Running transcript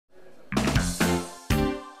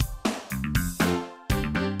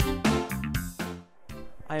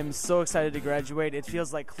I am so excited to graduate. It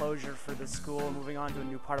feels like closure for the school, moving on to a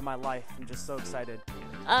new part of my life. I'm just so excited.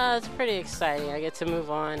 It's pretty exciting. I get to move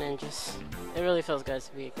on and it really feels good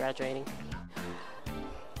to be graduating.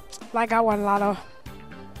 Like I won a lot of.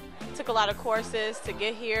 Took a lot of courses to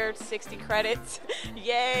get here, 60 credits.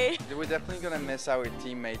 Yay! We're definitely gonna miss our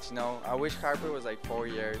teammates, you know. I wish Harper was like 4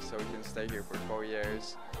 years so we can stay here for 4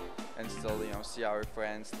 years and still, you know, see our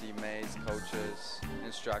friends, teammates, coaches,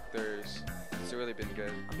 instructors. It's really been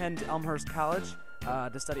good. I'm heading to Elmhurst College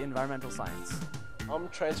to study environmental science. I'm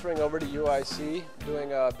transferring over to UIC,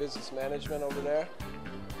 doing business management over there.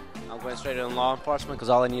 I'm going straight into law enforcement because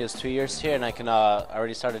all I need is 2 years here and I can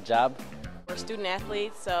already start a job. We're student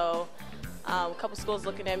athletes, so a couple schools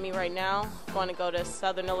looking at me right now. Going to go to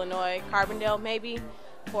Southern Illinois, Carbondale maybe,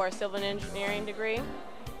 for a civil engineering degree.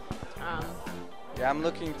 Yeah, I'm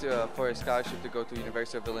looking for a scholarship to go to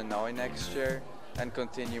University of Illinois next year and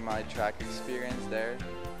continue my track experience there,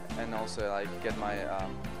 and also like get my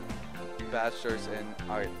bachelor's in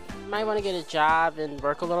art. Might want to get a job and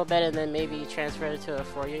work a little bit and then maybe transfer to a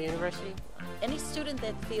four-year university. Any student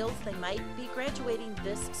that feels they might be graduating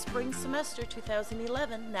this spring semester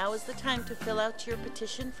 2011, now is the time to fill out your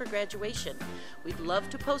petition for graduation. We'd love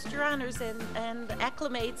to post your honors and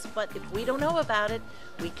acclimates, but if we don't know about it,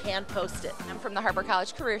 we can't post it. I'm from the Harper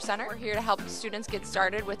College Career Center. We're here to help students get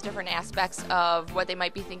started with different aspects of what they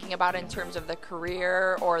might be thinking about in terms of the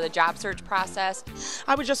career or the job search process.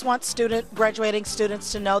 I would just want graduating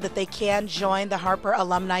students to know that they can join the Harper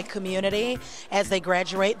alumni community. As they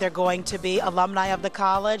graduate, they're going to be alumni of the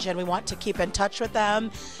college, and we want to keep in touch with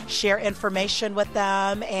them, share information with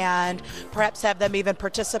them, and perhaps have them even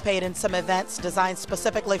participate in some events designed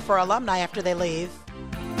specifically for alumni after they leave.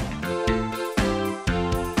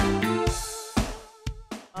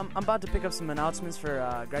 I'm about to pick up some announcements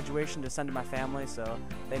for graduation to send to my family so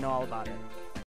they know all about it.